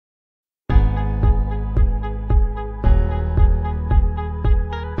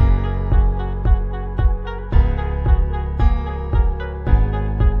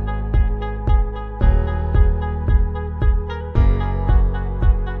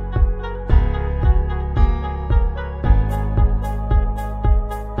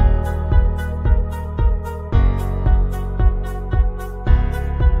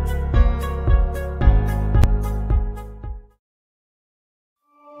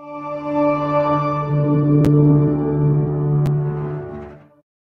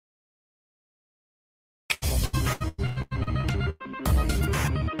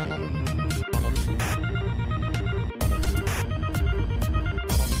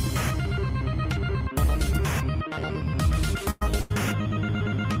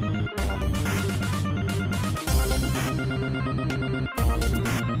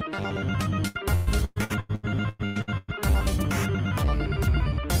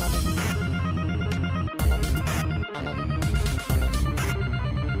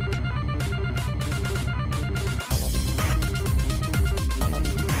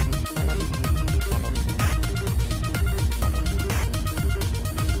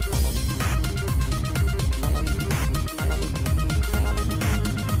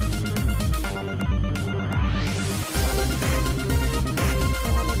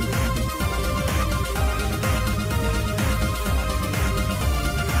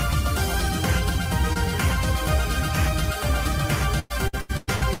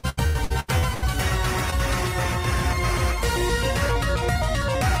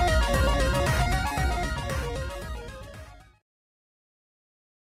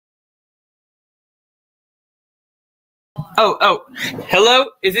Oh, hello?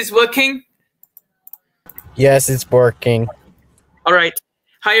 Is this working? Yes, it's working. Alright.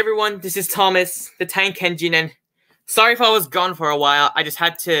 Hi everyone, this is Thomas, the Tank Engine, and sorry if I was gone for a while. I just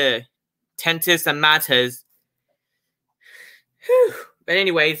had to tend to some matters. Whew. But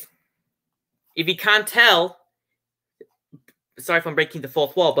anyways, if you can't tell, sorry if I'm breaking the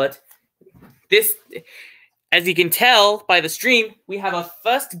fourth wall, but this, as you can tell by the stream, we have our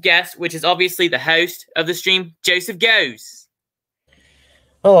first guest, which is obviously the host of the stream, Joseph Goes.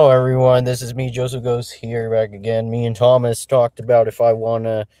 Hello everyone, this is me, Joseph Goes, here back again. Me and Thomas talked about if I want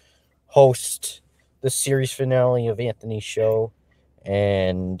to host the series finale of Anthony's show,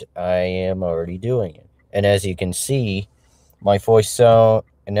 and I am already doing it. And as you can see, my voice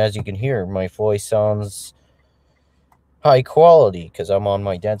as you can hear, my voice sounds high quality because I'm on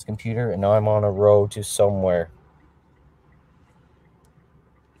my dad's computer and I'm on a road to somewhere.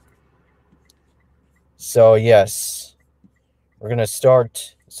 So yes, we're gonna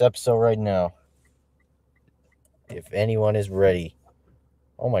start this episode right now. If anyone is ready.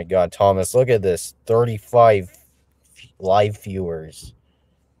 Oh my god, Thomas, look at this. 35 live viewers.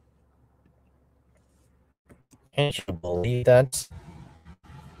 Can't you believe that?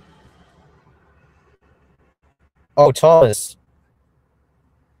 Oh, Thomas.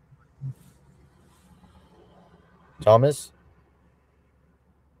 Thomas?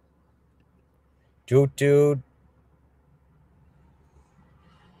 Dude.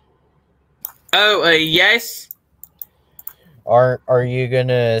 Oh, yes? Are you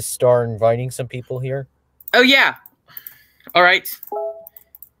gonna start inviting some people here? Oh, yeah. Alright.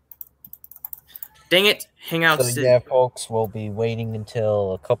 Dang it. Hang out. So yeah, folks, we'll be waiting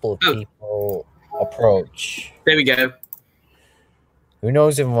until a couple of people approach. There we go. Who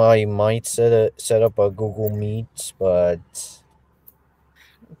knows if I might set up a Google Meet, but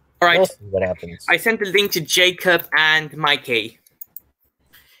alright. We'll see what happens. I sent the link to Jacob and Mikey.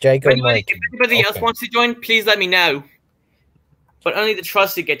 Jacob, if anybody else wants to join, please let me know. But only the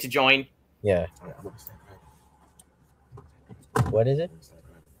trusted get to join. Yeah. What is it?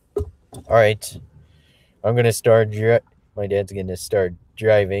 Alright. I'm gonna start my dad's gonna start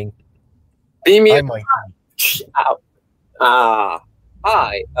driving. Beam me. Hi, Mike. Ow.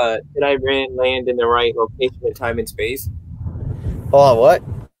 Hi. Did I land in the right location in time and space? Hold on, what?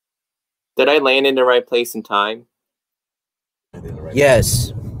 Did I land in the right place and time?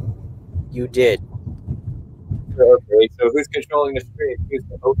 Yes. You did. Okay, so who's controlling the stream? Who's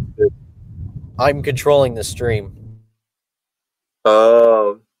the host of this? I'm controlling the stream.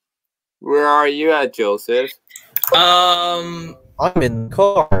 Where are you at, Joseph? I'm in the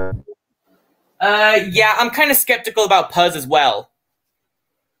car. Yeah, I'm kind of skeptical about Puzz as well.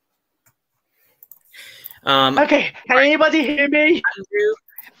 Okay, can anybody hear me?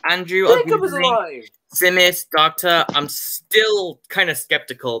 Andrew, Jacob is alive. Simis, Doctor, I'm still kind of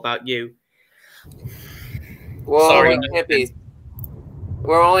skeptical about you. Well, sorry. we can't be.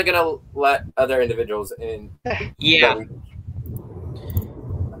 We're only gonna let other individuals in. Yeah.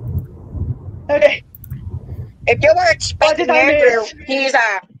 Okay. If you were expecting Andrew,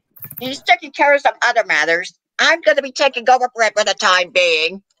 he's taking care of some other matters. I'm going to be taking over for it for the time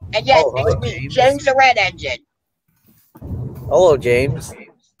being. And yes, it's me, James the Red Engine. Hello, James.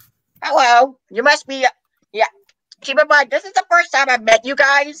 Hello. You must be, yeah. Keep in mind, this is the first time I've met you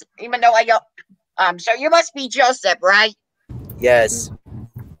guys, even though I don't. So you must be Joseph, right? Yes.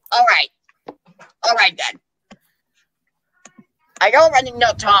 All right then. I already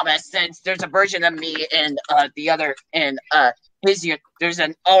know Thomas since there's a version of me in the other in his there's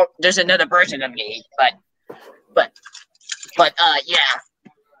another version of me, but yeah.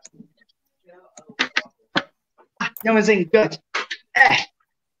 No one's in good.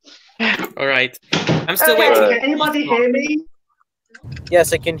 All right. I'm still waiting. Can anybody hear me?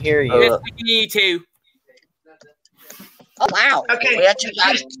 Yes, I can hear you. Yes, we need to. Oh wow. Okay. We actually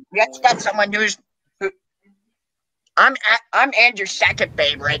got someone who I'm Andrew's second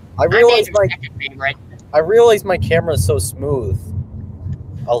favorite. I realize my camera is so smooth.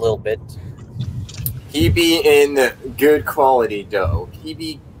 A little bit. He be in good quality, though. He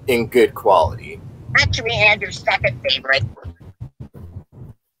be in good quality. Actually, Andrew's second favorite.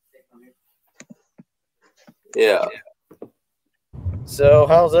 Yeah. So,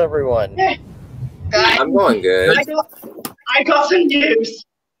 how's everyone? Good. I'm going good. I got some news.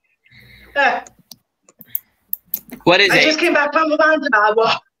 What is I it? just came back from the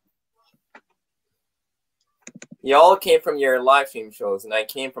roundabout. Y'all came from your live stream shows, and I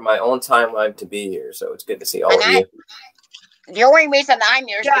came from my own timeline to be here, so it's good to see all of you. The only reason I'm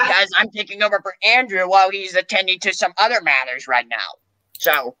here is because I'm taking over for Andrew while he's attending to some other matters right now.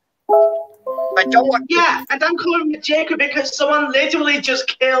 So, But don't worry. Yeah, and I'm calling him Jacob because someone literally just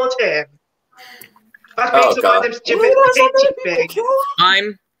killed him. That's basically one of them stupid pitchy things.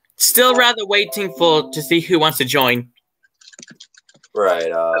 I'm still rather waiting to see who wants to join.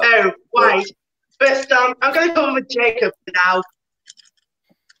 Right. Oh, wait. But I'm gonna call him Jacob now.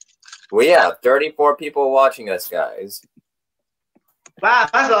 We have 34 people watching us, guys. Wow,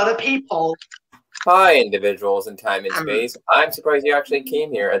 that's a lot of people. Hi, individuals in time and space. I'm surprised you actually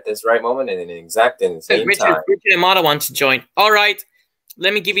came here at this right moment and in the same time. Richard and Mata want to join. All right,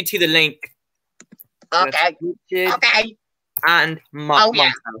 let me give you the link. Okay. Okay. And Oh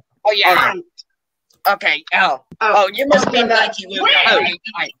yeah. Oh yeah. Right. Okay. Oh, you must be Mikey.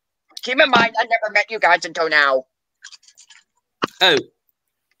 Keep in mind, I never met you guys until now. Oh,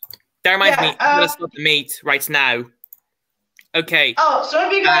 that reminds me. Let's start the meet right now. Okay. Oh, so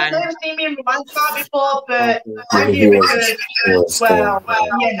have you guys never seen me in one spot before? But I'm here because, well,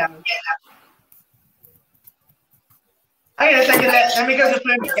 you know. Hang on a second. Let me go to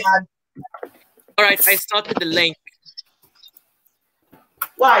the again. All right, I started the link.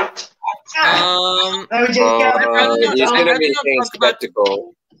 Right. He's gonna be saying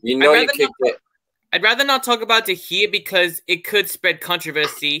skeptical. You know you kicked it. I'd rather not talk about it here because it could spread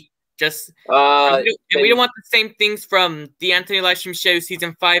controversy. And we don't want the same things from the Anthony Livestream Show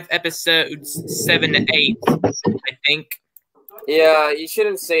Season 5, Episodes 7 to 8, I think. Yeah, you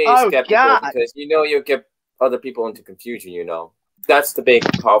shouldn't say skeptical because you know you'll get other people into confusion, you know. That's the big,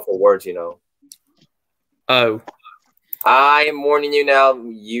 powerful words, you know. Oh. I am warning you now,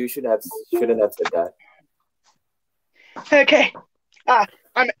 you shouldn't have said that. Okay.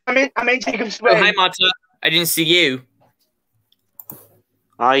 I'm in Jacob's way. Oh, hi, Mata. I didn't see you.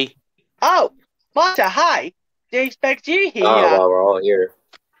 Hi. Oh, Mata, hi. They expect you here. Oh, well, we're all here.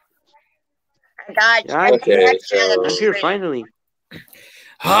 Guys, okay, I'm here finally.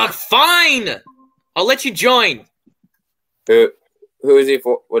 Fine! I'll let you join. Who is he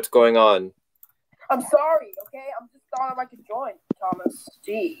for? What's going on? I'm sorry, okay? I'm just thought I could join, Thomas.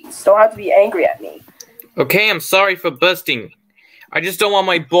 Jeez, don't have to be angry at me. Okay, I'm sorry for busting. I just don't want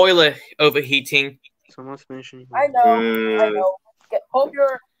my boiler overheating. Someone's mentioning. I know. Hope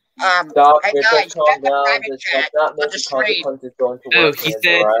you're. Stop, hey guys, get the private chat on the stream. Oh, he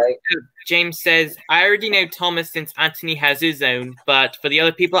said. Right? James says, I already know Thomas since Anthony has his own, but for the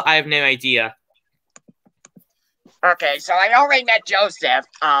other people, I have no idea. Okay, so I already met Joseph.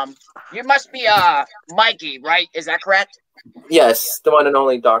 You must be Mikey, right? Is that correct? Yes, the one and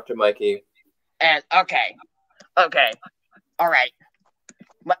only Dr. Mikey. And okay, all right.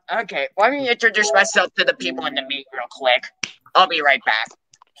 Okay, let me introduce myself to the people in the meet real quick. I'll be right back.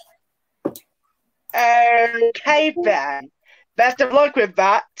 Okay then. Best of luck with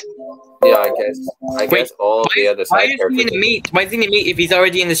that. Yeah, I guess all the other side characters. Why is he in the meet if he's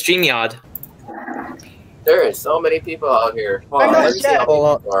already in the StreamYard? There are so many people out here. Oh, let me see how many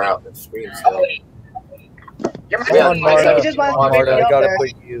people are out in the stream still. Marta, I gotta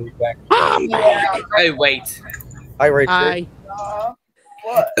put you back. Oh, wait. Hi, Richard. Hi.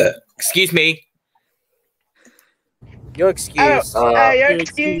 What? Excuse me. You're excused. You're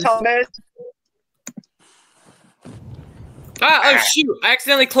excused, Thomas. Oh, shoot. I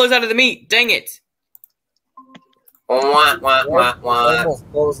accidentally closed out of the meet. Dang it. Almost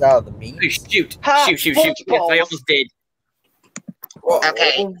closed out of the meet. Oh, shoot. Shoot. Yes, I almost did.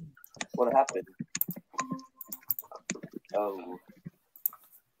 Okay. What happened? Oh.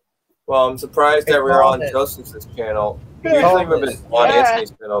 Well, I'm surprised that we're on Joseph's channel. Usually we've been on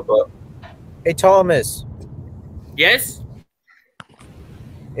Anthony's channel, but... Hey, Thomas. Yes?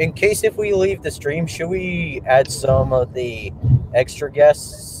 In case if we leave the stream, should we add some of the extra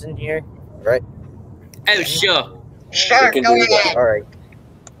guests in here? Right? Oh, sure. Sure, go ahead. Alright.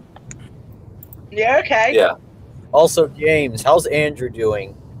 Yeah, okay. Yeah. Also, James, how's Andrew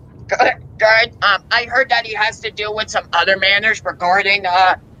doing? Good. I heard that he has to deal with some other manners regarding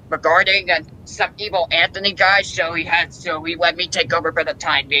some evil Anthony guy, so he let me take over for the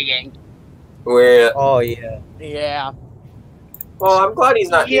time being. Oh yeah. Yeah. Well, I'm glad he's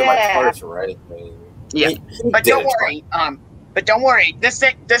not near my church or anything. Yeah. But don't worry. This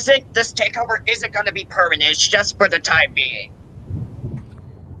takeover isn't going to be permanent. It's just for the time being.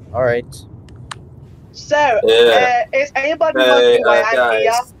 All right. So, is anybody wondering why I'm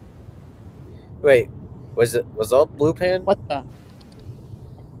here? Wait, was that Blue Pan? What the?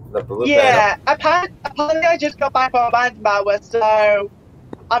 The Blue Pan? Apparently I just got back from Random Hour, so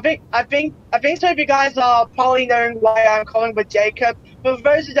I think some of you guys are probably knowing why I'm calling with Jacob. But for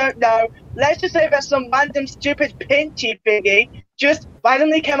those who don't know, let's just say that some random stupid pinchy thingy just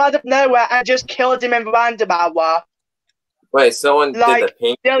randomly came out of nowhere and just killed him in Random Hour. Wait, someone did the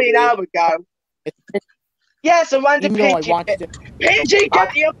pink nearly an hour ago. Yes, a random Even though I Pinchy. wanted to. Pinchy,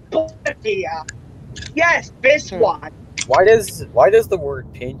 get your point here. Yes, this one. Why does the word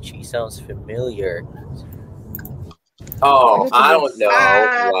pinchy sounds familiar? Oh, I don't know.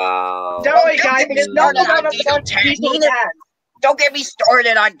 Wow. Don't worry, guys. It's not the one Diesel on Chen. Diesel 10. Don't get me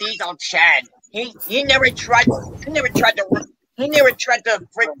started on Diesel Chen. He never tried to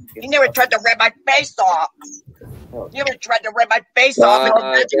rip my face off. He never tried to rip my face off.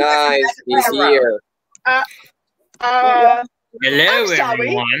 Guys, he's here. Hello, I'm sorry.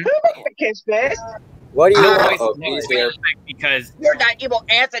 everyone. Who is this? What do you Oh, he's here. Because You're that evil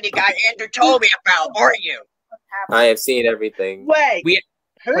Anthony guy Andrew told me about, aren't you? I have seen everything. Wait,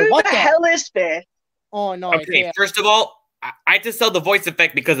 who what the the- hell is this? Oh no! okay, first of all, I had to sell the voice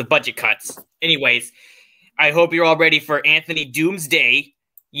effect because of budget cuts. Anyways, I hope you're all ready for Anthony Doomsday.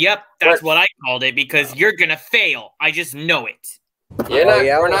 Yep, that's what I called it because you're gonna fail. I just know it.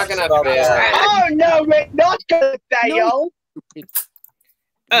 We're not gonna fail. Oh no, we're not gonna fail.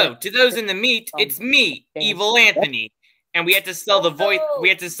 Oh, to those in the meet, it's me, Evil Anthony, and we had to sell the voice. We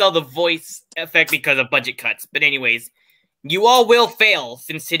had to sell the voice effect because of budget cuts. But anyways, you all will fail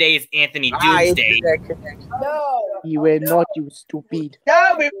since today is Anthony Doomsday. No. You will not, you stupid.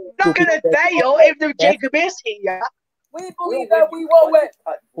 No, we're not gonna fail if the Jacob is here. We believe that we will win.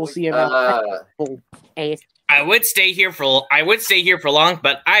 We'll see about ass. I would stay here for long,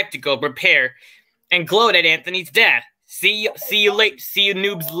 but I have to go prepare and gloat at Anthony's death. See you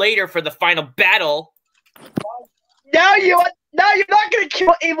noobs later for the final battle. No, you're not gonna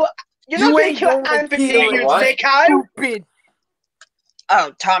kill evil. You're not gonna kill Anthony, you sicko. Stupid.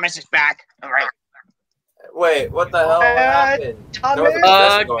 Oh, Thomas is back. All right. Wait, what the hell happened? Thomas,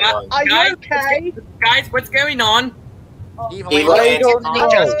 are you okay? Guys, what's going on? Evil Anthony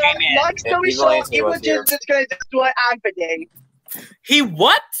just came in. Long story short, he was just gonna destroy Anthony. He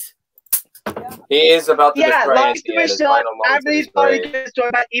what? He is about to Yeah, destroy long Anthony story at his short, final moments of Anthony's his probably grave. gonna destroy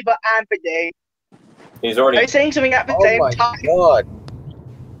that evil Anthony. He's Are already. you saying something at the Oh same my time? god!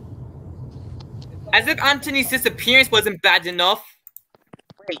 As if Anthony's disappearance wasn't bad enough.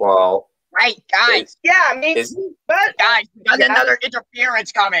 Well, Right, guys. Yeah, I mean, but Guys, we got another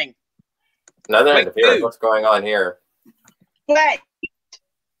interference coming. another Wait, interference. dude. What's going on here? wait.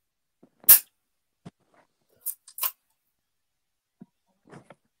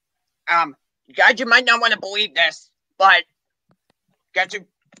 Guys, you might not want to believe this, but guys,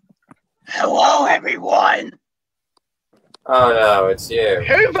 hello, everyone. Oh no, it's you.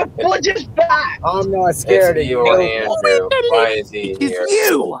 Who the fudge is that? I'm not scared of It's you. you, Andrew. Why is he here?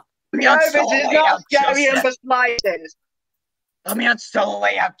 You. No, this is not scary in the slightest. Let me on solo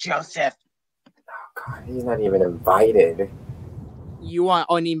layout, Joseph. God, he's not even invited. You are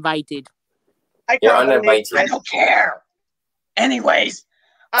uninvited. I You're can't believe uninvited. I this. don't care. Anyways,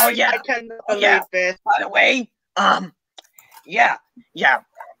 I yeah. cannot Oh, believe yeah. this. by the way, yeah,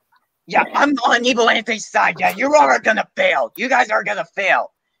 I'm on Evil Anthony's side. Yeah, you all are gonna fail. You guys are gonna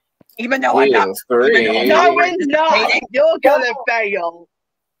fail. Even though I'm not. No, we're not. You're gonna fail.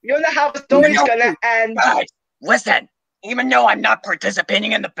 You know how the story's gonna end. Guys, listen. Even though I'm not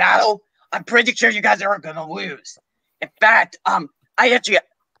participating in the battle, I'm pretty sure you guys are gonna lose. In fact,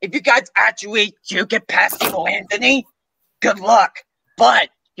 if you guys actually do get past Evil Anthony, good luck. But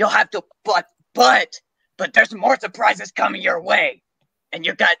you'll have to. But there's more surprises coming your way, and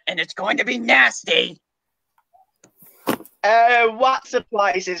it's going to be nasty. What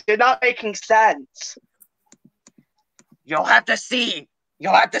surprises? You're not making sense. You'll have to see.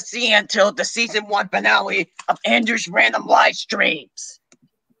 You'll have to see until the season 1 finale of Andrew's random live streams.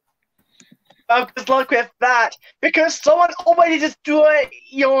 Good luck with that, because someone already destroyed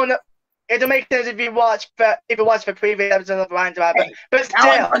your. It'll make sense if you watch the previous episode of Random Rabbit, Hey, but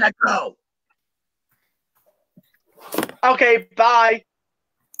Now I'm still. gonna go. Okay, bye.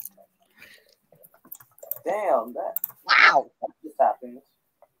 Damn, that Wow. just happened.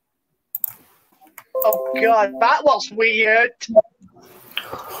 Oh god, that was weird.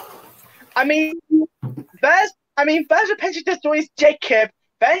 I mean, first the picture destroys Jacob,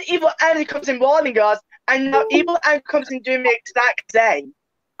 then Evil Andy comes in warning us, and now Evil Andy comes in doing the exact same.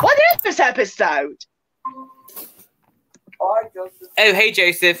 What is this episode? Hi, Joseph. Oh, hey,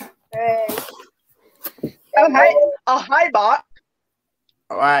 Joseph. Hey. Oh hi, Mark.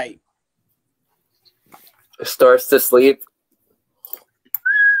 All right. Starts to sleep.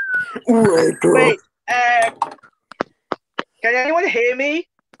 Wait, can anyone hear me?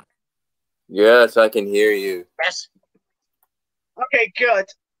 Yes, I can hear you. Yes. Okay, good.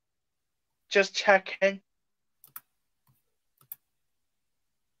 Just checking.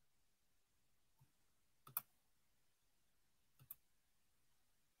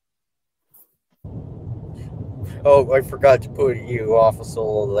 Oh, I forgot to put you off a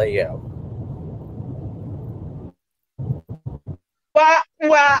solo layout.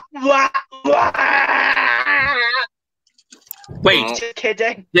 Wait, Just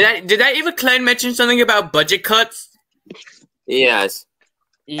kidding. did I ever Klein mention something about budget cuts? Yes.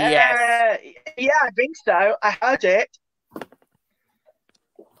 Yes. Yeah, I think so. I heard it.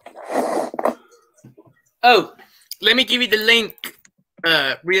 Oh, let me give you the link.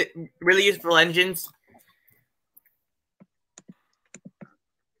 Really useful engines.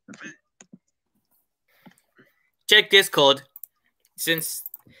 Check Discord, since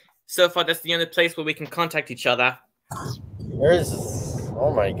so far that's the only place where we can contact each other. There's,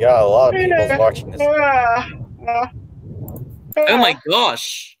 oh my god, a lot of people's watching this. Oh my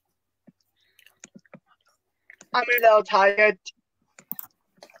gosh. I'm a little tired.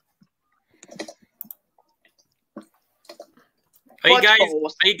 Are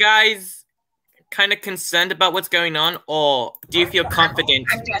you guys kind of concerned about what's going on, or do you feel confident?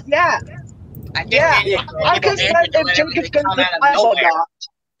 Yeah. I'm concerned if Jacob's going to survive or not.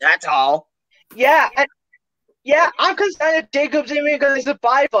 That's all. Yeah, I'm concerned if Jacob's even going to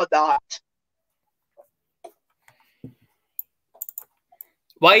survive or not.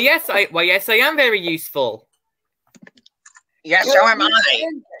 Why yes, I am very useful. Yes, so am I.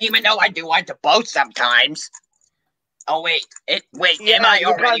 Even though I do like to boast sometimes. Oh wait, am I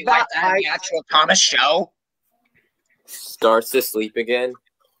already like that on the actual Thomas show? Starts to sleep again.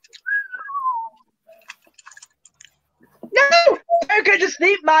 No! Don't go to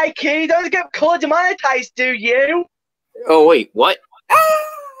sleep, Mikey! Don't get called demonetized, do you? Oh wait, what?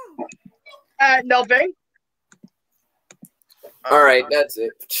 Nothing. Alright, that's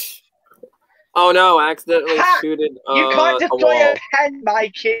it. Oh no, I accidentally shooted you can't destroy a pen,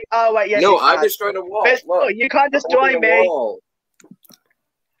 Mikey. Oh wait, yes. No, you can. I destroyed a wall. Look, you can't destroy me.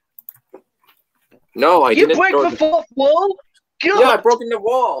 No, I didn't. You break the fourth wall? God. Yeah, I broke in the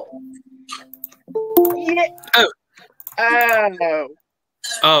wall. Yeah. Oh.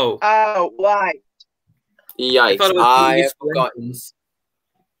 Oh, why? Yikes, I have forgotten.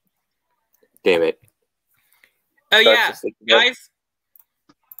 Damn it. Oh yeah, guys.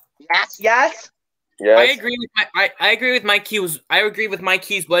 Yes. I agree with Mikey's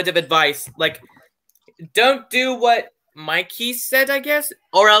words of advice. Like, don't do what Mikey said, I guess,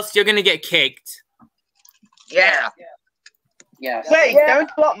 or else you're gonna get kicked. Yeah. Yes. Wait, don't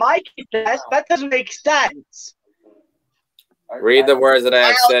do what Mikey says. That doesn't make sense. Read the words that I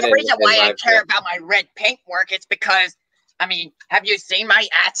have said. The reason why I care about my red paint work is because, I mean, have you seen my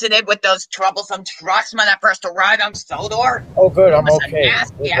accident with those troublesome trucks when I first arrived on Sodor? Oh, good, I'm okay.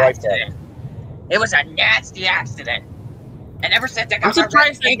 It was a nasty accident. And ever since I got I'm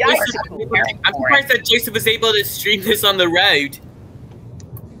surprised that Jason was able to stream this on the road.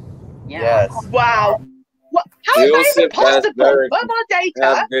 Yes. Wow. What? How is that even possible? Where my data?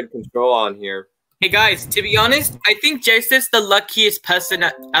 Have good control on here. Hey guys, to be honest, I think Joseph's the luckiest person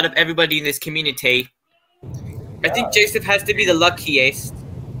out of everybody in this community. I think Joseph has to be the luckiest.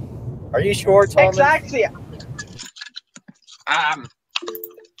 Are you sure, Thomas? Exactly.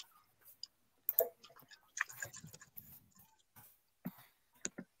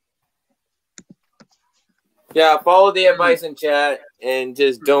 Yeah, follow the advice in chat and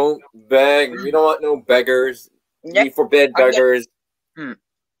just don't beg. We don't want no beggars. We forbid beggars.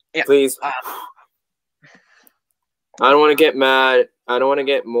 Please. I don't want to get mad. I don't want to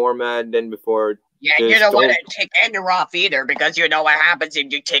get more mad than before. Yeah, you don't want to take Andrew off either, because you know what happens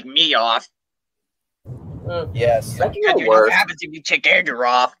if you take me off. Yes. You know what happens if you take Andrew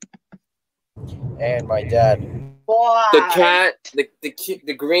off. And my dad. The cat,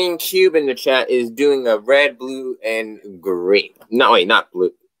 the green cube in the chat is doing a red, blue, and green. No, wait, not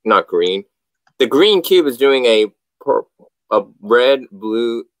blue, not green. The green cube is doing a red,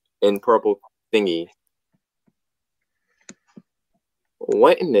 blue, and purple thingy.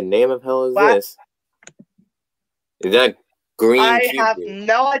 What in the name of hell is this? Is that green cube? I have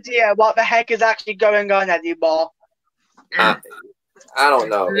no idea what the heck is actually going on anymore. I don't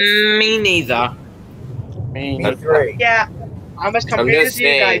know. Me neither. Me neither. Yeah, I'm as confused just as you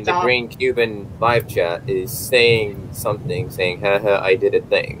guys saying the are. green cube in live chat is saying something, saying, haha, I did a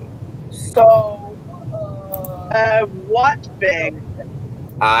thing. So, what thing?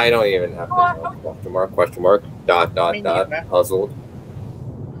 I don't even have to know. Question mark, dot, puzzled.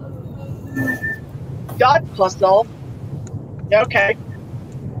 Dot puzzle. Okay.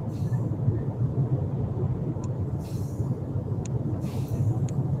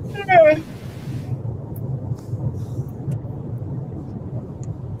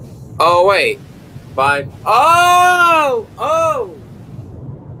 Oh, wait. 5. Oh!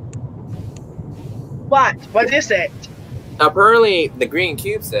 What? What is it? Apparently, the green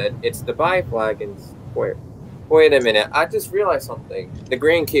cube said it's the buy flag and square. Wait a minute, I just realized something. The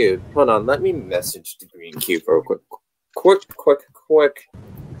green cube. Hold on, let me message the green cube real quick. Quick.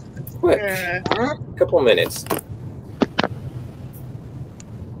 Couple minutes.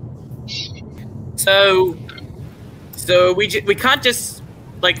 So we can't just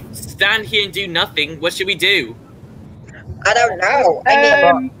like stand here and do nothing. What should we do? I don't know.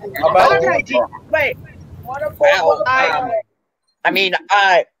 Wait.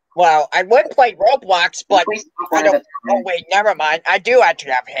 Well, I would play Roblox, but I don't. Oh wait, never mind. I do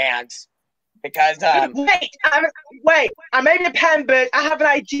actually have hands because Wait. I made a pen, but I have an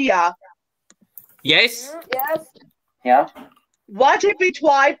idea. Yes. Yes. Yeah. What if we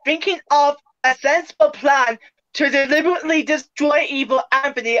try thinking of a sensible plan to deliberately destroy evil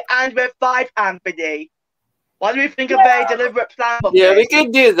Anthony and revive Anthony? What do we think of a deliberate plan? Yeah, we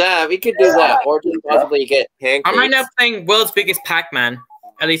could do that. Or just possibly get pancakes. I'm right now playing World's Biggest Pac-Man.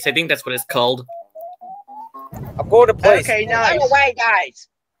 At least I think that's what it's called. I'm going to play. Okay, by nice. the way, guys,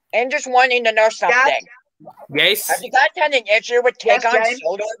 I'm just wanting to know something. Yes. Have you guys had an issue with Take on James?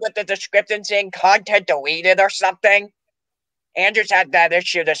 Soda with the description saying content deleted or something? Andrew's had that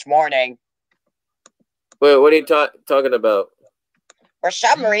issue this morning. Wait, what are you talking about? For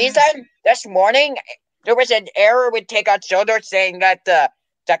some reason, this morning, there was an error with Take on Soda saying that the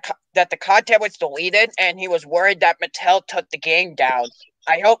content was deleted, and he was worried that Mattel took the game down.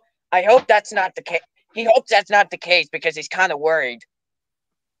 I hope that's not the case. He hopes that's not the case because he's kind of worried.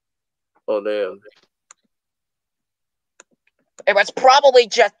 Oh damn! It was probably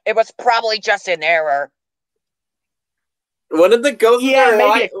just an error. One of the ghosts. Yeah,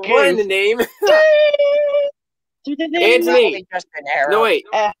 maybe a what in the name? Anthony. Just an error. No wait,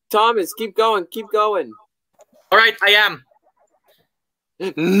 Thomas, keep going. All right, I am.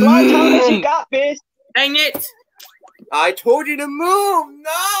 Come on, Thomas, you got this. Dang it! I told you to move.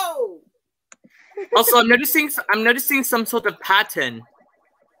 No. Also, I'm noticing some sort of pattern.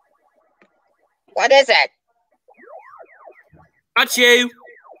 What is it? Got you.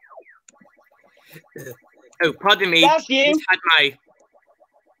 Oh, pardon me. That's you. I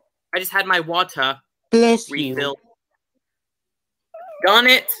just had my water Bless refilled. Darn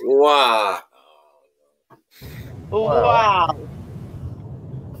it! Wow. Wow.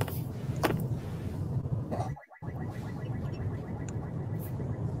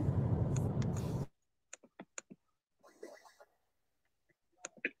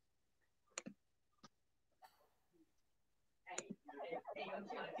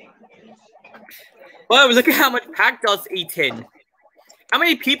 Whoa, look at how much pack does E10. How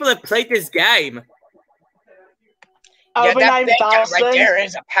many people have played this game? Yeah, Over that thing right 9,000. there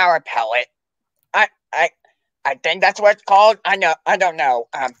is a power pellet. I think that's what it's called. I don't know.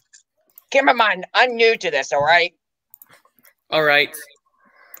 Keep in mind, I'm new to this. All right. All right.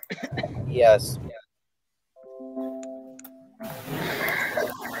 Yes.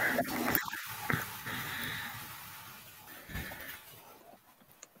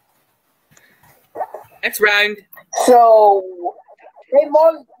 Next round. So, hey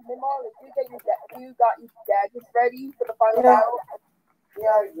Marley, you got your gadgets ready for the final battle? Yeah,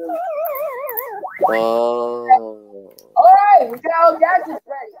 I do. Oh. Alright, we got our gadgets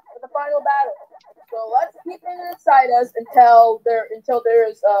ready for the final battle. So let's keep it inside us until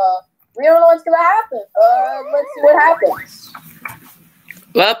there's we don't know what's gonna happen. Let's see what happens.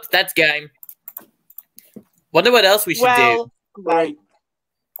 Well, that's game. Wonder what else we should do. Right.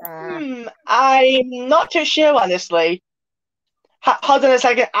 I'm not too sure, honestly. Hold on a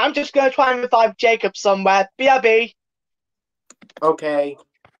second. I'm just going to try and revive Jacob somewhere. BRB. Okay.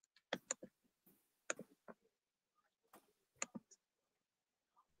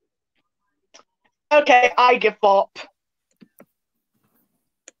 Okay, I give up.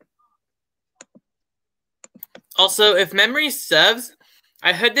 Also, if memory serves,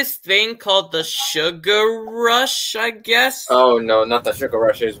 I heard this thing called the Sugar Rush, I guess. Oh no, not the Sugar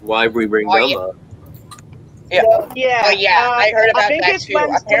Rush. Is why we bring them up. Yeah. Yeah. Oh yeah, I heard about think that it's too. when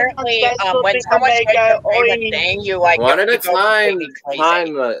Apparently, someone when says someone something says your Omega, favorite thing, you like One at you a go time. completely crazy.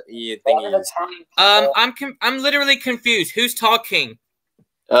 I'm literally confused. Who's talking?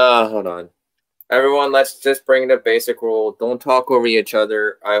 Hold on. Everyone, let's just bring the basic rule. Don't talk over each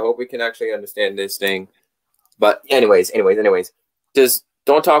other. I hope we can actually understand this thing. But anyways, just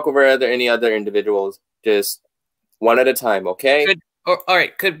don't talk over any other individuals. Just one at a time, okay? All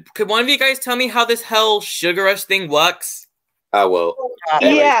right. Could one of you guys tell me how this whole Sugar Rush thing works? I will.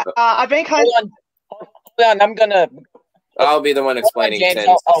 Yeah, I think Hold on, I'm gonna. I'll be the one explaining James,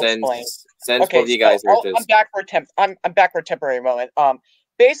 since both of you guys are just. I'm back for a temporary moment.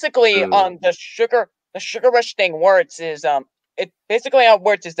 Basically, the the Sugar Rush thing works is it basically how it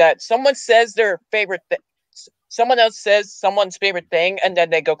works is that someone says their favorite someone else says someone's favorite thing, and then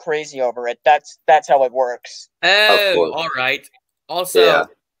they go crazy over it. That's how it works. Oh, all right. Also, Yeah.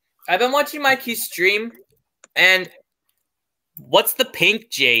 I've been watching Mikey's stream, and what's the pink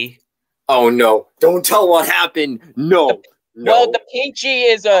G? Oh no! Don't tell what happened. No. Well, the pink G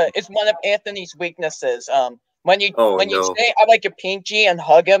is one of Anthony's weaknesses. When you say I like your pink G and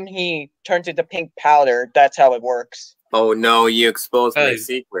hug him, he turns into pink powder. That's how it works. Oh no! You exposed my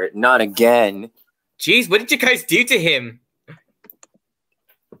secret. Not again. Jeez, what did you guys do to him?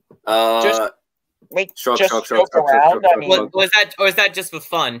 Just stroke around. I mean, was that just for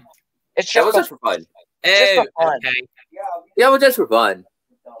fun? It's just for fun. Just for fun. Okay. Yeah, well, just for fun.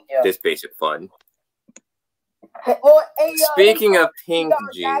 Yeah. Just basic fun. Well, Speaking of Pink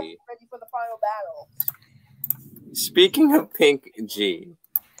G. Ready for the final battle. Speaking of Pink G.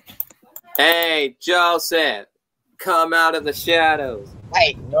 Hey, Joseph, come out of the shadows.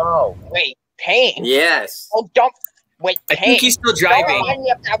 Wait. No. Wait, Pink? Yes. Oh, don't. Wait, I think he's still driving. Don't remind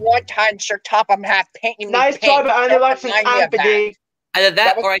me of that one time Sir Topham had painting me Nice pink. job, Andy Livestream Anthony. Either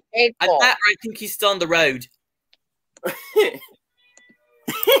that, was or I painful. think he's still on the road.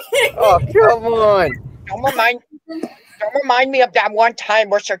 Oh, come on. Don't remind me of that one time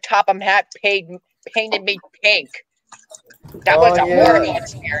where Sir Topham had painted me pink. That was a horrible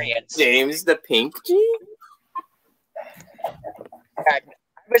experience. James the Pink G? I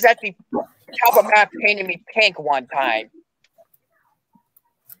was at the Topham had painted me pink one time.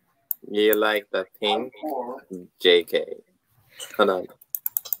 You like the pink? JK. Hold on.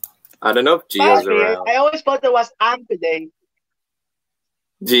 I don't know if Gio's around. I always thought it was Anthony.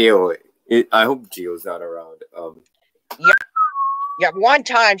 Gio. I hope Gio's not around. Yeah, one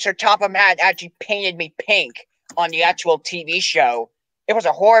time Sir Topham had actually painted me pink on the actual TV show. It was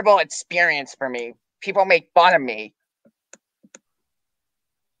a horrible experience for me. People made fun of me.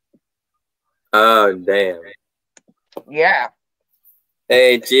 Oh, damn. Yeah.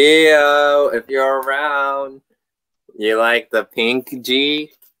 Hey, Gio, if you're around, you like the pink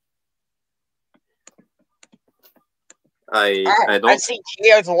G? I see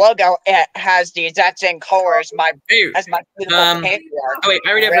Gio's logo. It has the exact same color as my beautiful paintwork. Oh wait, I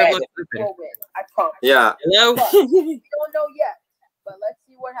already have Roblox open. Yeah. Hello? We don't know yet, but let's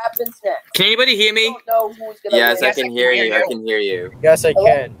see what happens next. Can anybody hear me? We don't know who's gonna Yes, win. I can hear you. I can hear you. Yes, I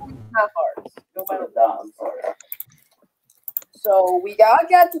can. Not hard. No matter what. So we got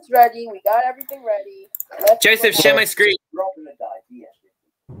gadgets ready. We got everything ready. Let's Joseph, share my screen.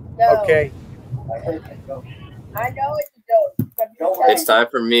 No. Okay. I know it's a joke. It's time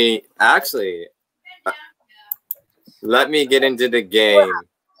for me. Actually, let me get into the game.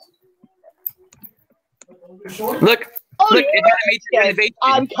 Look,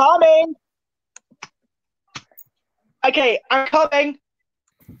 I'm coming. Okay, I'm coming.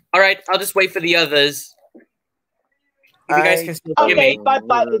 All right, I'll just wait for the others. If you guys can still hear me. Bye.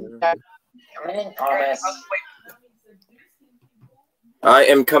 I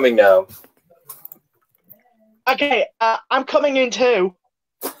am coming now. Okay, I'm coming in too.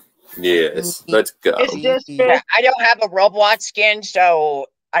 Yes, let's go. Yeah, I don't have a Roblox skin, so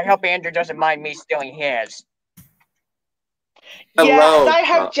I hope Andrew doesn't mind me stealing his. Hello. Yeah, and I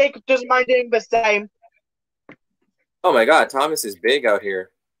hope Jacob doesn't mind doing the same. Oh my god, Thomas is big out here.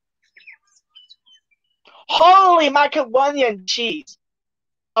 Holy macaroni and cheese.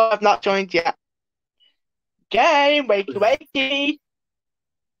 Oh, I've not joined yet. Game, wakey.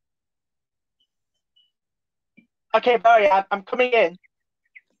 Okay, Barry, I'm coming in.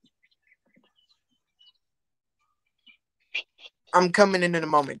 I'm coming in a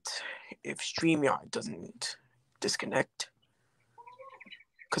moment. If StreamYard doesn't disconnect.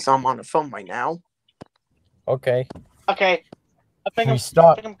 Because I'm on the phone right now. Okay. Okay. We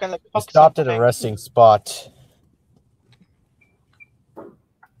stopped at a resting spot.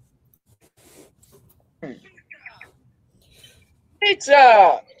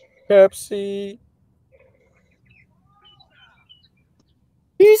 Pizza! Pepsi.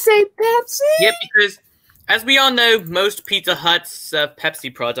 You say Pepsi? Yeah, because as we all know, most Pizza Huts serve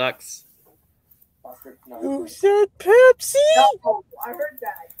Pepsi products. Who said Pepsi? No, I heard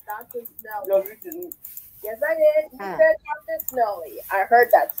that. Dr. Smelly. No, you didn't. Yes, I did. You said Dr. Smelly. I heard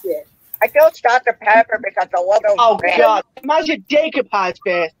that shit. I chose Dr. Pepper because the logo. Oh god! Imagine Jacob has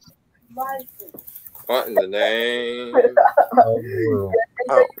this. What in the name? Oh.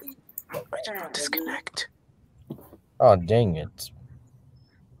 Disconnect. Oh, dang it.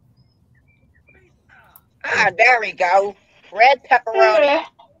 Ah, there we go. Red pepperoni.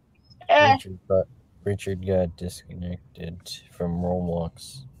 Richard got disconnected from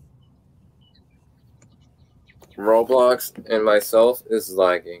Roblox. Roblox and myself is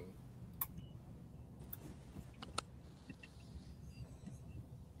lagging.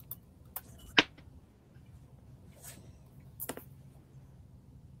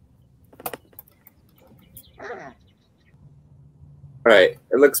 Right,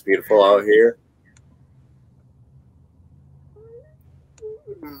 it looks beautiful out here.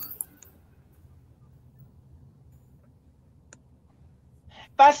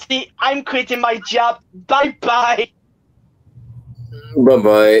 Basti, I'm quitting my job. Bye bye. Bye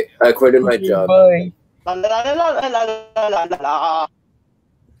bye. I quitted my job. Bye. La la la la la la la la la la.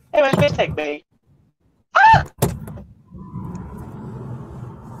 Hey, where's Space Tech me? Ah!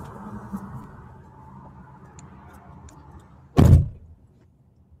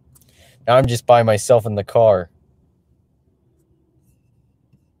 Now I'm just by myself in the car.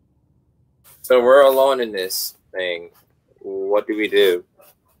 So we're alone in this thing. What do we do?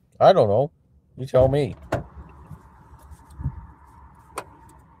 I don't know. You tell me.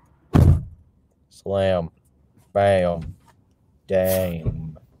 Slam. Bam.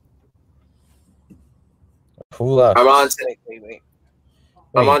 Damn. Who left? I'm on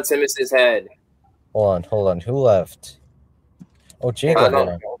I'm on Simus's head. Hold on. Who left? Oh, Jacob. I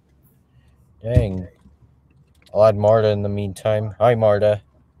don't Yeah. Dang. I'll add Marta in the meantime. Hi, Marta.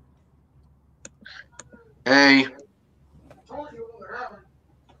 Hey.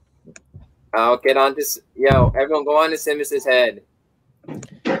 I'll get on to... Yo, everyone go on to Simus's head.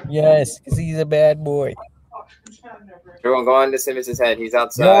 Yes, because he's a bad boy. Everyone go on to Simus's head. He's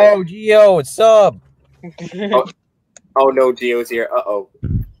outside. Yo, Gio, what's up? Oh no, Gio's here. Uh-oh.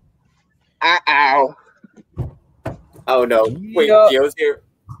 Uh-oh. Oh no. Wait, Gio's here.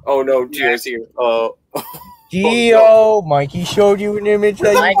 Oh no, Gio's here. Oh. Gio, Mikey showed you an image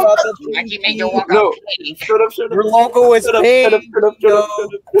that you got the Mikey made you walk No. up pink. Shut up. Your logo is pink.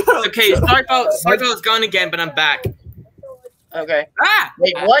 Okay, sorry about was gone again, but I'm back. Okay. Ah!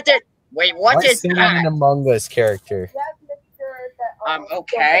 Wait, what is singing that? an Among Us character.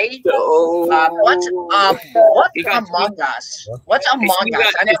 Okay. No. What's You got Among Us? What's Among you Us?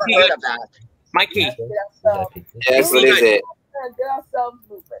 got- I never you heard got- of that. Mikey, Yes, what is it?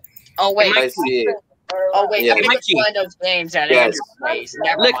 Oh wait. I see it. Oh wait. Yeah. I think it's one of those games that Yes. Andrew plays.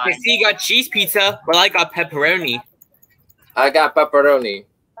 Never look, I mind. see you got cheese pizza, but I got pepperoni. I got pepperoni.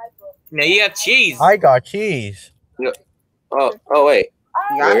 Now you have cheese. I got cheese. Oh wait.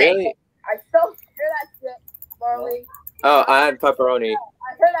 You got it? Really? I still hear that shit, Marley. Oh, I had pepperoni. I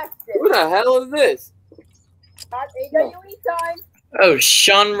heard that shit. Who the hell is this? Not AWE time. Oh,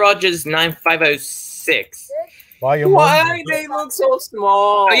 Sean Rogers 9506. Why you Why they look so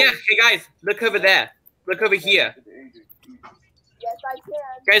small? Oh yeah, hey guys, look over there. Look over here. Yes, I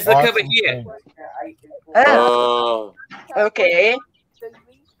can. Guys, look over here. Oh, Oh. okay.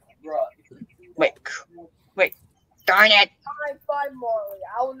 Wait. Darn it. Fine, Marley.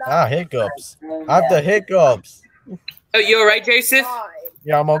 I will not. Ah, hiccups. I have the hiccups. Oh, you alright, Joseph? Fine.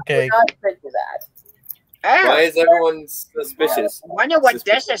 Yeah, I'm okay. Not fit to that. Why Oh, is everyone suspicious? wonder what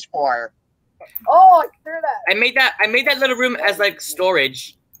this is for. Oh, I hear that. I made that little room as like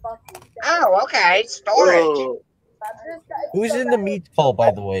storage. Oh, okay. Storage. Oh. Who's in the meat poll,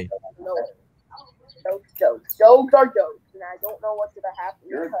 by the way? No. Jokes. Jokes are jokes, and I don't know what's gonna happen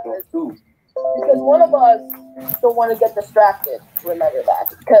because one of us don't want to get distracted. Remember that,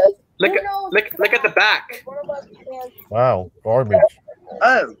 because Look who at knows look at the back. one of us can Wow, garbage.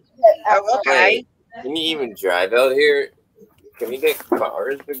 Oh, get oh, okay. Can you even drive out here? Can we get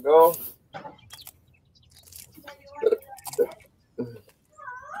cars to go?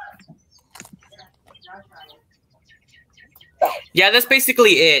 Yeah, that's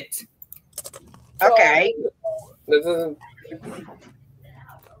basically it. Okay. This isn't.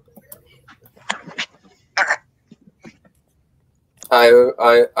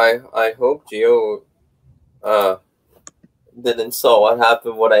 I hope Gio didn't saw what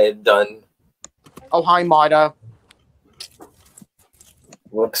happened, what I had done. Oh, hi, Marta.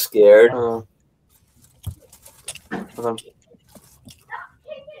 Look scared. Hold on.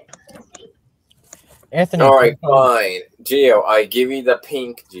 Anthony. Alright, fine. Gio, I give you the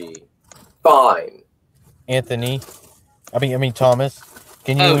pink G. Fine. Anthony. I mean Thomas.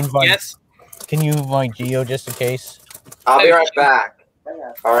 Can you invite? Yes. Can you invite Gio just in case? I'll be right back.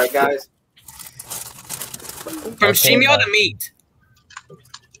 Alright, guys. From Okay, StreamYard bye. to Meet.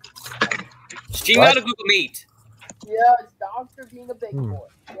 StreamYard to Google Meet. Yeah, it's Doctor being a big boy.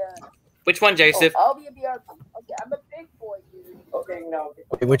 Yeah. Which one, Joseph? Oh, I'll be a BRB. Okay, I'm a big boy, dude. Okay, no.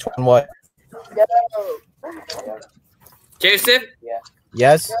 Wait, which one? What? Yo. Joseph?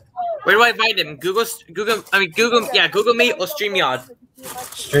 Yes. Where do I find him? Google Meet or StreamYard?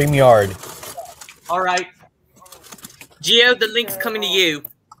 StreamYard. Alright. Geo, the link's coming to you.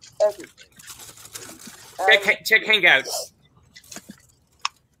 Okay. Check Hangouts.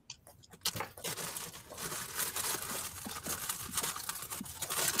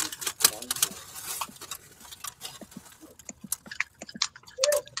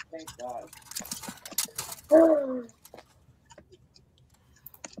 Thank God. I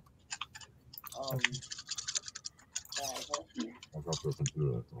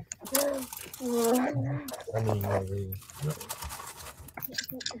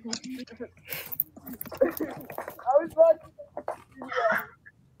was watching.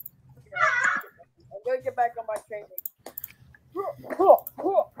 I'm gonna get back on my training. What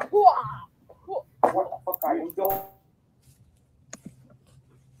the fuck are you doing?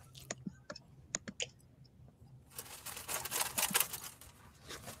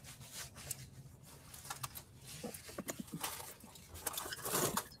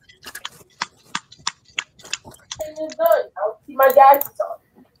 It's done. I'll keep my gadgets on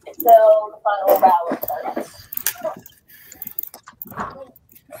until the final ballot starts.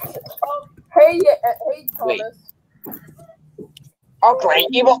 Hey, Thomas. Oh, great.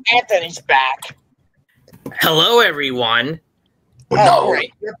 Evil Anthony's back. Hello, everyone. Oh,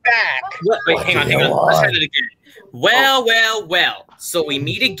 great. You're back. Wait, hang on. Let's try that again. Well. So we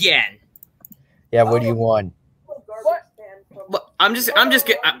meet again. Yeah, what do you want? Well, I'm just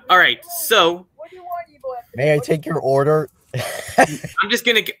getting. All right. So What do you want, Evil Anthony? May I take your order? I'm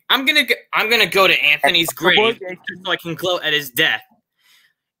gonna go to Anthony's grave so I can gloat at his death.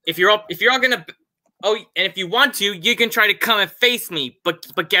 If you're all gonna, oh, and if you want to, you can try to come and face me.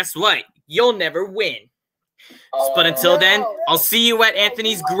 But guess what? You'll never win. But until then, I'll see you at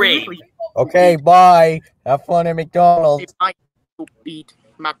Anthony's grave. Okay, bye. Have fun at McDonald's. Beat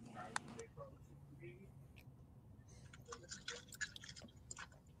my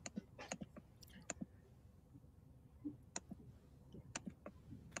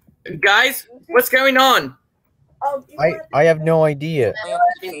Guys, what's going on? I have no idea.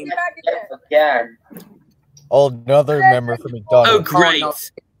 Again. Oh, another member from McDonald's. Oh, great.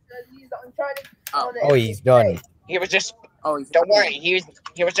 Oh, he's done. He was just. Oh, don't worry. He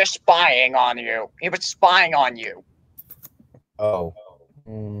was just spying on you. He was spying on you. Oh.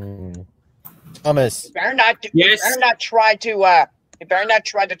 Thomas. You better not. Yes. You better not try to. You better not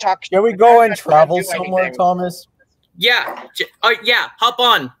try to talk. Can we go and travel somewhere, anything. Thomas? Yeah. Yeah. Hop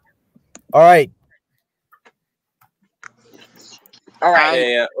on. All right. All right.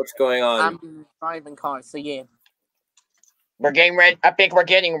 Hey, what's going on? I'm driving cars, so yeah. We're getting ready. I think we're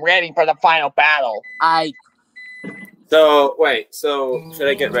getting ready for the final battle. So, wait, should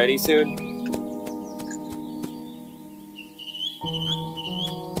I get ready soon?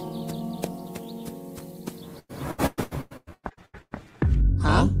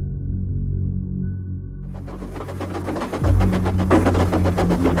 Huh?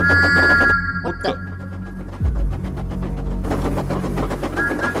 What the?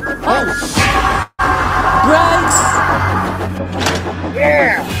 Oh! Brakes!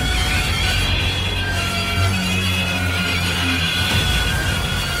 Yeah.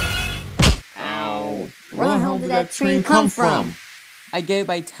 Ow! Where the hell did that train come from? I go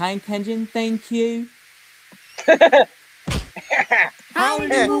by Tank Engine, thank you. How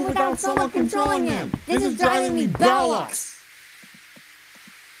did he move without someone controlling him? This is driving me bollocks!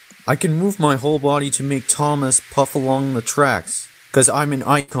 I can move my whole body to make Thomas puff along the tracks, because I'm an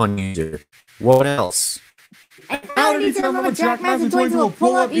icon user. What else? How did he turn from a Trackmaster toy to a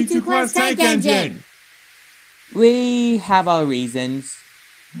pull-up E2 class tank engine? We have our reasons.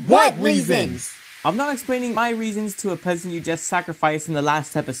 What reasons? I'm not explaining my reasons to a person you just sacrificed in the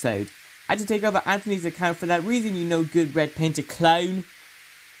last episode. I had to take over Anthony's account for that reason, you no good red painted clown.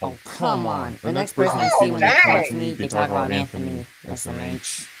 Oh, come on. The next person I see when they talk to me, they talk about Anthony.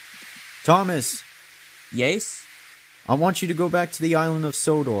 SMH. Thomas, Yes? I want you to go back to the island of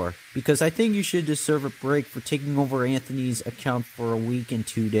Sodor, because I think you should deserve a break for taking over Anthony's account for a week and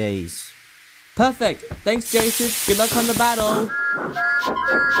 2 days. Perfect. Thanks, Joseph. Good luck on the battle.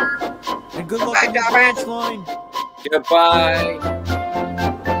 And good luck on your branch line. Goodbye.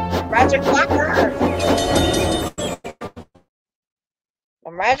 Magic blocker.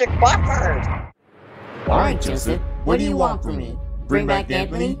 The magic blocker. Alright, Joseph. What do you want from me? Bring back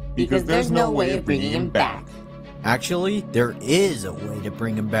Anthony? Because there's no way of bringing him back. Actually, there is a way to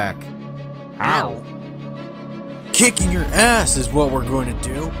bring him back. How? Kicking your ass is what we're going to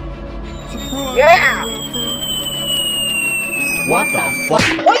do. Yeah. What the fuck?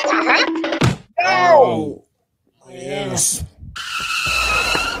 What the heck? No. Yes.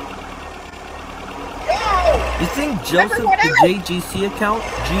 You think Joseph, the JGC account,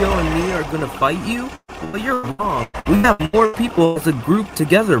 Geo, and me are gonna fight you? Well, you're wrong. We have more people as a group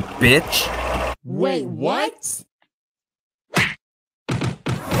together, bitch. Wait, what?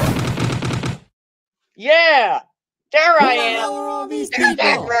 Yeah! There I Who the am! hell are all these people?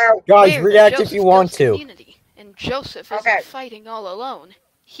 Guys, We're react if Joseph's you want ghost to. community, and Joseph isn't fighting all alone.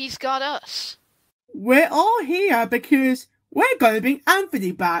 He's got us. We're all here because we're gonna bring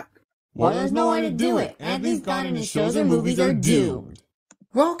Anthony back. Well, there's no way to do it. Anthony's gone and his shows and movies are doomed.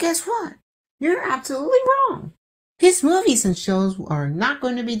 Well, guess what? You're absolutely wrong. His movies and shows are not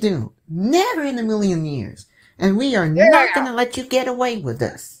going to be doomed. Never in a million years. And we are not going to let you get away with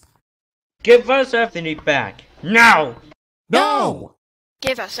this. Give us Anthony back. Now! No!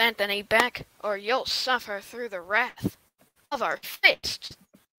 Give us Anthony back, or you'll suffer through the wrath of our fists.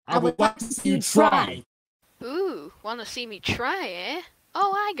 I would like to see you try. Ooh, wanna see me try, eh?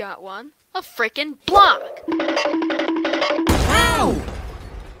 Oh, I got one. A frickin' block! Ow!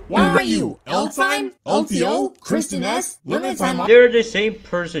 What are you? L-Time? LTO? Kristen S? Limited Time? They're the same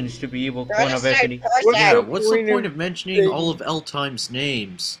persons to be able one of Anthony. Yeah, what's the point of mentioning all of L-Time's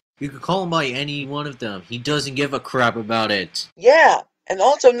names? You could call him by any one of them. He doesn't give a crap about it. Yeah, and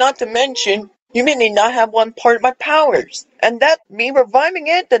also not to mention, you may not have one part of my powers, and that me reviving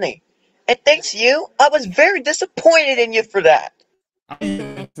Anthony. And thanks to you, I was very disappointed in you for that. He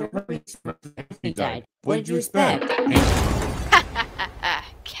died. What did you expect?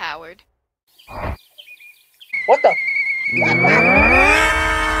 Coward. What the?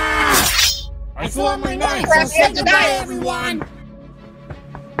 I form my knife, so say goodbye, everyone!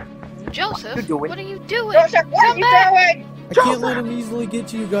 Joseph, what are you doing? Joseph, what are you doing? I can't let him easily get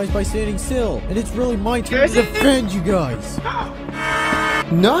to you guys by standing still, and it's really my turn to defend you guys.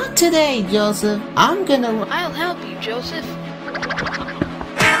 Not today, Joseph. I'm gonna... I'll help you, Joseph.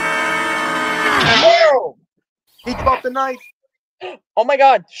 Oh! He dropped the knife. Oh my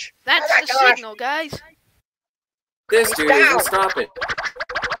god. That's the signal, guys. This dude isn't stopping.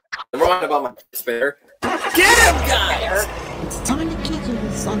 I'm wrong about my spinner. Get him, guys! It's time to get you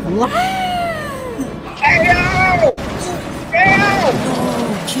with some... KO!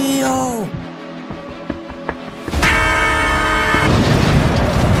 KO!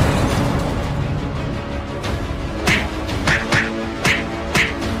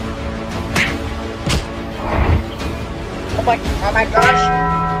 Oh my gosh!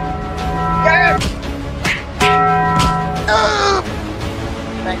 Get him!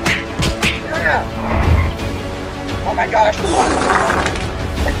 Oh my gosh!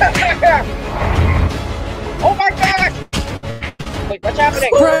 Oh my gosh! Wait, what's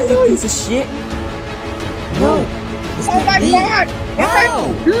happening? Surprise, you piece of shit! No! Oh my god! No!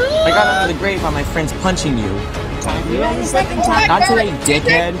 I got out of the grave by my friends punching you. Time to do it a second time. Not today,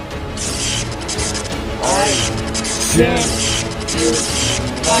 dickhead!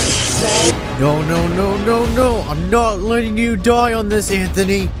 No, no, no, no, no! I'm not letting you die on this,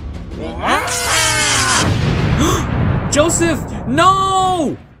 Anthony! Joseph!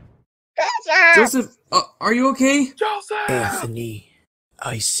 No! Joseph, are you okay? Anthony,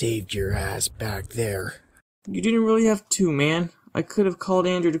 I saved your ass back there. You didn't really have to, man. I could have called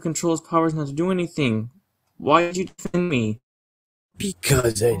Andrew to control his powers not to do anything. Why did you defend me?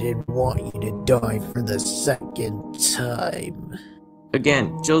 Because I didn't want you to die for the second time.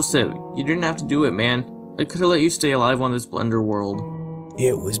 Again, Joseph, you didn't have to do it, man. I could have let you stay alive on this blender world.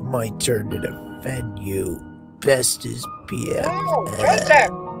 It was my turn to defend you. Best as BF.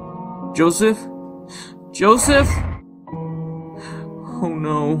 Oh, Joseph? Joseph? Oh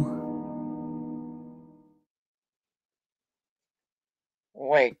no.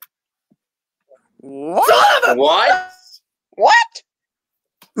 Wait. What? What? What?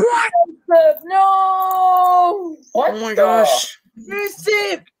 No! What? Oh my gosh.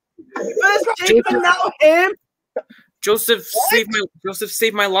 Joseph! First Jacob, now him! Joseph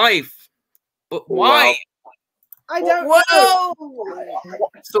saved my life. But why? I don't know.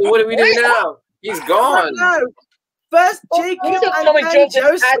 So what do we do now? He's gone. No. First Jacob You just and told me then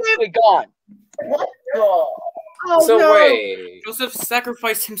Joseph's actually gone. What the? Oh So no! wait. Joseph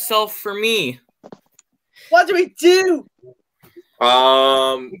sacrificed himself for me. What do we do? We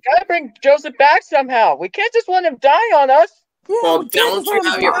gotta bring Joseph back somehow. We can't just let him die on us. Well, don't you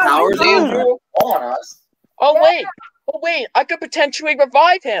have your powers, Andrew? On us. Oh wait! I could potentially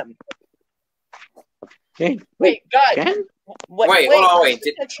revive him. Wait, guys. Wait, hold on, wait.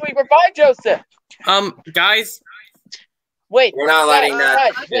 Potentially revive Joseph. Guys. Wait. We're not letting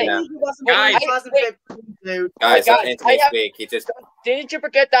that. Guys, let Anthony speak. He just. Didn't you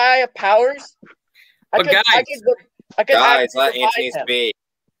forget that I have powers? I could Guys, actually let revive Anthony him. speak.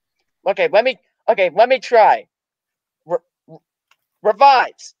 Okay, let me try.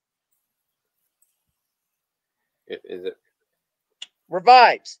 Revives. Is it?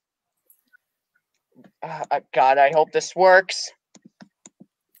 Revives. God, I hope this works.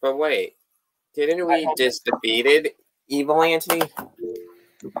 But wait, didn't we just defeated Evil Anthony?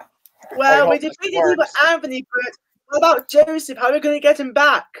 Well, we defeated Evil Anthony, but what about Joseph? How are we going to get him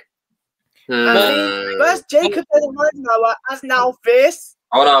back? I mean, first Jacob and Noah as now this.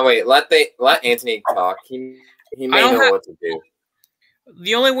 Hold on, wait. Let Anthony talk. He may know what to do.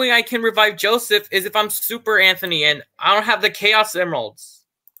 The only way I can revive Joseph is if I'm Super Anthony, and I don't have the Chaos Emeralds.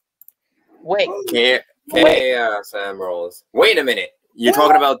 Wait. Chaos Emeralds. Wait a minute. You're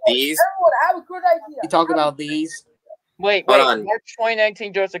talking about these? Everyone, I have a good idea. You talk about these? Wait. Hold on. March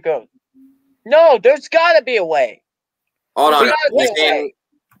 2019, Joseph goes. No, there's gotta be a way. Hold on.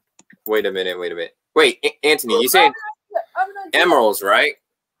 Wait a minute. Wait, Anthony, you said emeralds, right?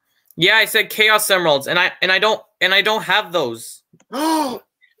 Yeah, I said Chaos Emeralds, and I don't have those.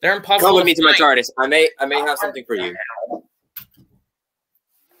 They're impossible. Come with me to my TARDIS. I may have something for you.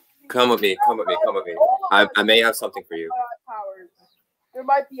 Come with me. I may have something for you. There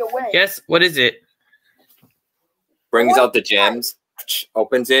might be a way. Yes, what is it? Brings out the gems,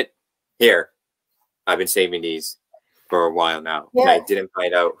 opens it. Here, I've been saving these for a while now, and I didn't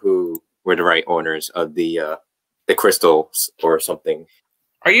find out who were the right owners of the crystals or something.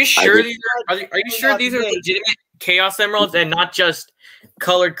 Are you sure these are you sure these are legitimate Chaos Emeralds and not just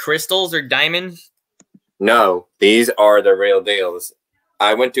colored crystals or diamonds? No, these are the real deals.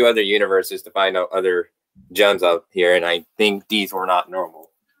 I went to other universes to find out other gems out here, and I think these were not normal.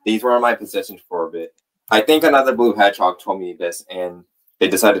 These were in my possession for a bit. I think another blue hedgehog told me this, and they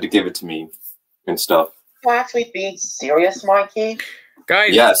decided to give it to me and stuff. You actually being serious, Mikey?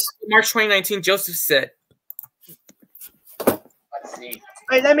 Guys, yes. March 2019, Joseph said. Let's see.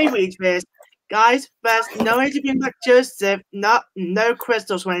 Wait, let me read this. Guys, first, no way to bring back Joseph, no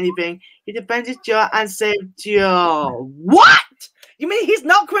crystals or anything. He defended Joe and saved Joe. What? You mean he's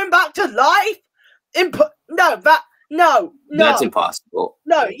not coming back to life? No. That's impossible.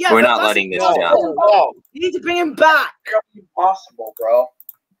 No, yeah. We're not letting this down. No. You need to bring him back. It's impossible, bro.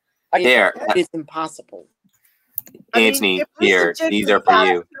 There. It's impossible. Anthony, here. These are for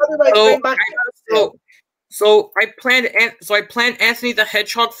you. So I planned Anthony the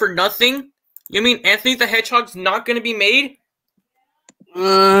Hedgehog for nothing? You mean Anthony the Hedgehog's not going to be made?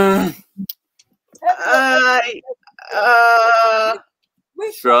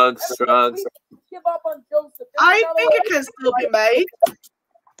 Shrugs. Give up on Joseph. I think it can still be made.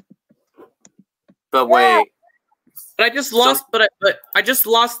 But wait. But I just lost. I just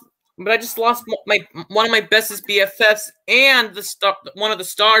lost one of my bestest BFFs and one of the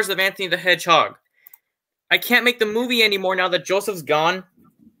stars of Anthony the Hedgehog. I can't make the movie anymore now that Joseph's gone.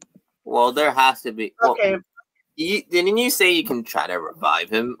 Well, there has to be. Well, okay. Didn't you say you can try to revive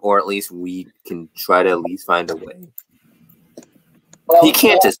him, or at least we can try to at least find a way? Well, he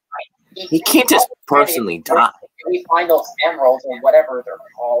can't just personally die. Can we find those emeralds or whatever they're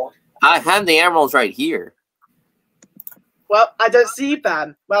called? I have the emeralds right here. Well, I don't see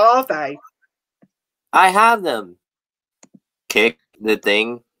them. Where are they? I have them. Kick the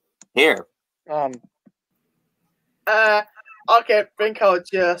thing here. Okay, think I'll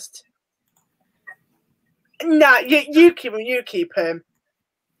just. Nah, you keep him.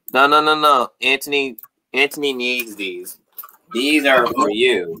 No. Anthony needs these. These are for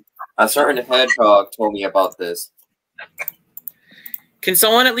you. A certain hedgehog told me about this. Can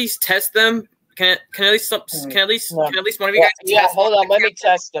someone at least test them? Can at least one of you guys? Yeah, hold on. Let me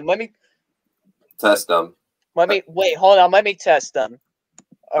test them. Test them. Wait. Hold on. Let me test them.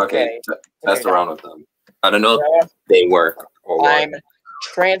 Okay. Test around with them. I don't know if they work or what. I'm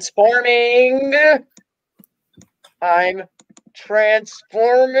transforming.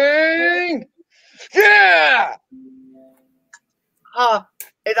 Yeah.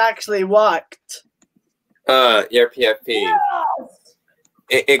 It actually worked. Your PFP. Yes!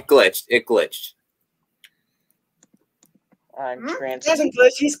 It glitched. I'm transforming. It doesn't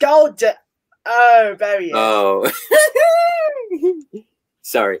glitch. He's gold. Oh, there he is. Oh.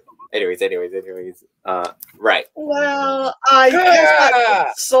 Sorry. Anyways. Right. Well, I guess I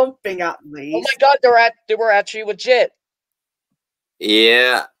did something at least. Oh my God, they were actually legit.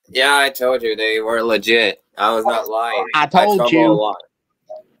 Yeah, I told you they were legit. I was not lying. I told you.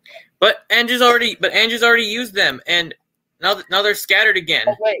 But Andrew's already used them, and now they're scattered again.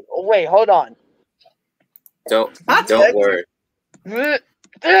 Oh, wait, hold on. Don't worry.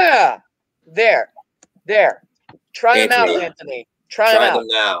 There. Try them out, Anthony. Try them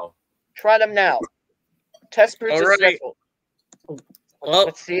out. Try them now. Test proof is simple.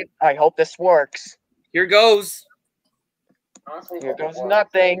 Let's see. I hope this works. Here goes. Here goes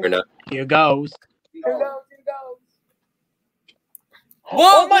nothing. Here goes. Here goes.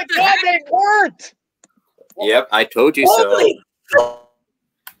 Whoa, Oh my god, they worked! Yep, I told you Holy so.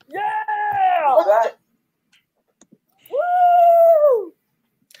 Yeah! Woo!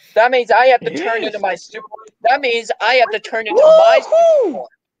 That means I have to turn into my super. That means I have to turn into my super form.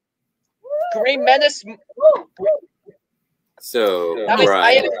 Green Menace. So, That means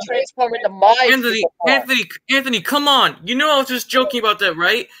I have to transform into my Anthony, super form. Anthony, come on. You know I was just joking about that,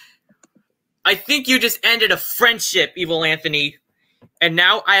 right? I think you just ended a friendship, Evil Anthony. And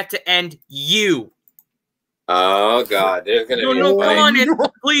now I have to end you. Oh god, there's gonna be a No, fight. come on, Anthony,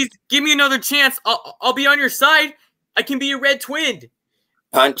 please give me another chance. I'll be on your side. I can be your red twin.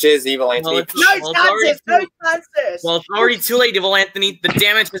 Punches, Evil Anthony. No chances! No chances! Well, it's already too late, Evil Anthony. The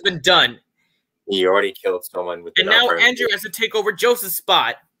damage has been done. You already killed someone with. And now Andrew has to take over Joseph's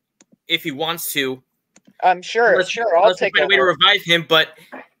spot if he wants to. I'm sure. I'll take a way to revive him. But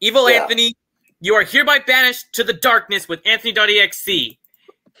Evil Anthony, you are hereby banished to the darkness with Anthony.exe.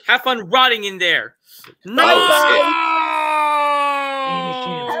 Have fun rotting in there. No!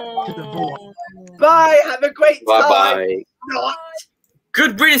 Bye. Have a great time. Bye. Not.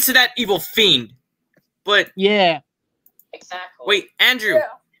 Good riddance to that evil fiend. But yeah. Exactly. Wait, Andrew.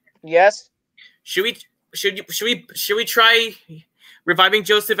 Yes. Should we try reviving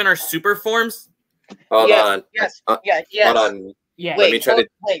Joseph in our super forms? Hold on. Yes. Hold on. Yeah. Let me try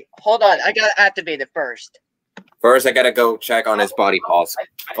Wait, hold on. I gotta activate it first. First, I gotta go check on his body pulse.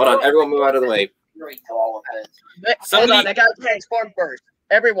 Hold on, everyone, move out of the way. Hold on. I gotta transform first.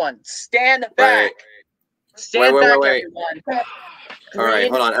 Everyone, stand back. Stand back, everyone. All right,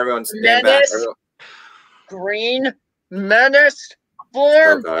 hold on, everyone, stand back. Everyone. Green Menace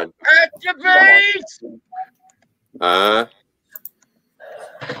form. Oh god. Activate.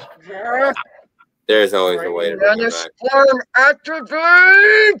 There's always a way to bring it Menace back. form.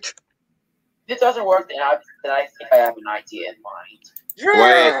 Activate. If it doesn't work, then I think I have an idea in mind.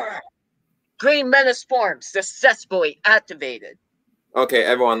 Wait. Green Menace form successfully activated. Okay,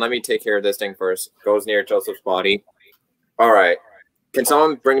 everyone, let me take care of this thing first. Goes near Joseph's body. All right. Can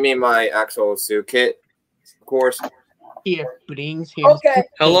someone bring me my actual suit kit? Of course. Here, brings him. Okay.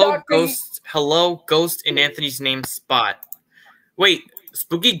 Hello, Ghost. Hello, Ghost in Anthony's name spot. Wait,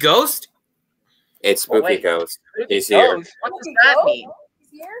 Spooky Ghost? It's Spooky Ghost. He's here. What does that mean?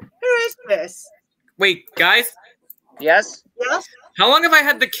 Who is this? Wait, guys. Yes. Yes. How long have I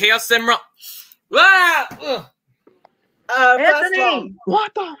had the Chaos Emerald? Ah! Ugh. Anthony!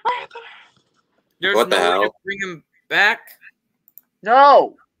 What the? There's What the no way to hell? bring him back.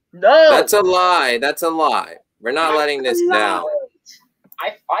 No. That's a lie. That's a lie. We're not letting this down.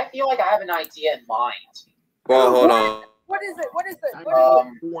 I feel like I have an idea in mind. Well, hold on. What is it? What is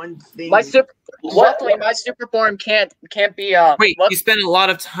it? One thing. My super. Luckily, my super form can't be. Wait, you spent a lot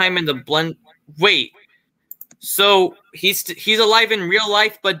of time in the blend. Wait, so he's alive in real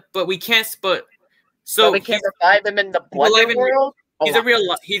life, but we can't. So we can't revive him in the Blender world.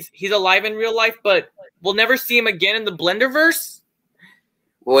 He's alive in real life, but we'll never see him again in the Blenderverse.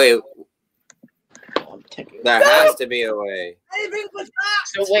 Wait. There has to be a way.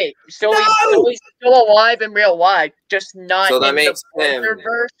 So wait, he's still alive in real life, just not So that in makes the him.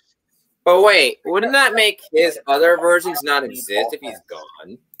 Blenderverse. But wait, wouldn't that make his other versions not exist if he's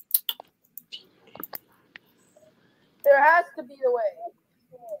gone? There has to be a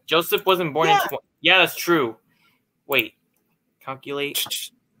way. Joseph wasn't born in. Yeah, that's true. Wait, calculate.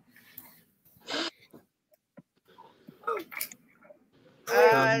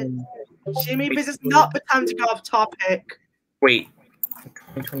 Jimmy, this is not the time to go off topic. Wait,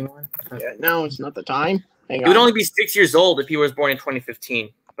 2021. Yeah, no, it's not the time. He would only be 6 years old if he was born in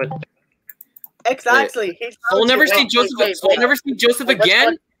 2015. But exactly. So we'll never see Joseph. We'll never see Joseph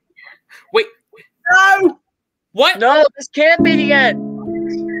again. Wait. No. What? No, this can't be the end.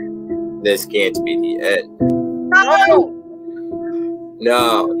 This can't be the end. No.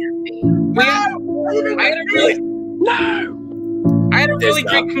 No. I had a really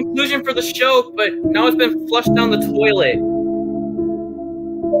great conclusion for the show, but now it's been flushed down the toilet.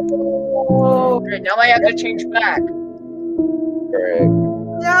 Okay, now I have to change back.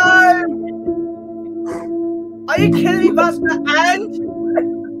 No. Are you kidding me? That's the end.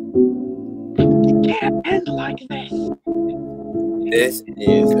 It can't end like this. This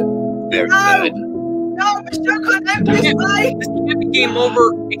is very good. No, the show can't end this way. This can't be game over.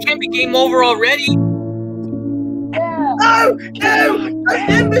 It can't be game over already. No, don't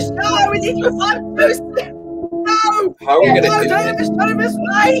end the show. We need to find Boosted. No. How are we gonna don't do end the show this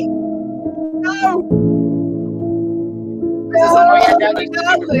way. No.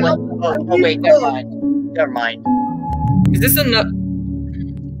 Oh, wait, never mind. Never mind. Is this enough?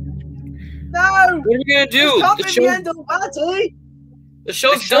 No. What are we gonna do? It's not The the show... end already. The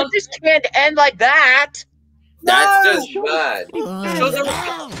show's The show done. just can't end like that. That's No! just bad. Show's over.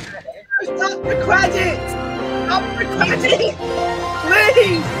 Stop the credits! Stop the credits!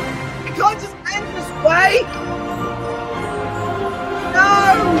 Please! It can't just end this way! No!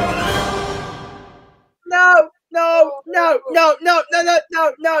 No! No! No! No! No! No! No!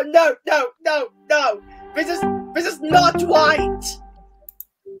 No! No! No! No! No! No! This is not right!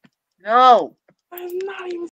 No. I'm not even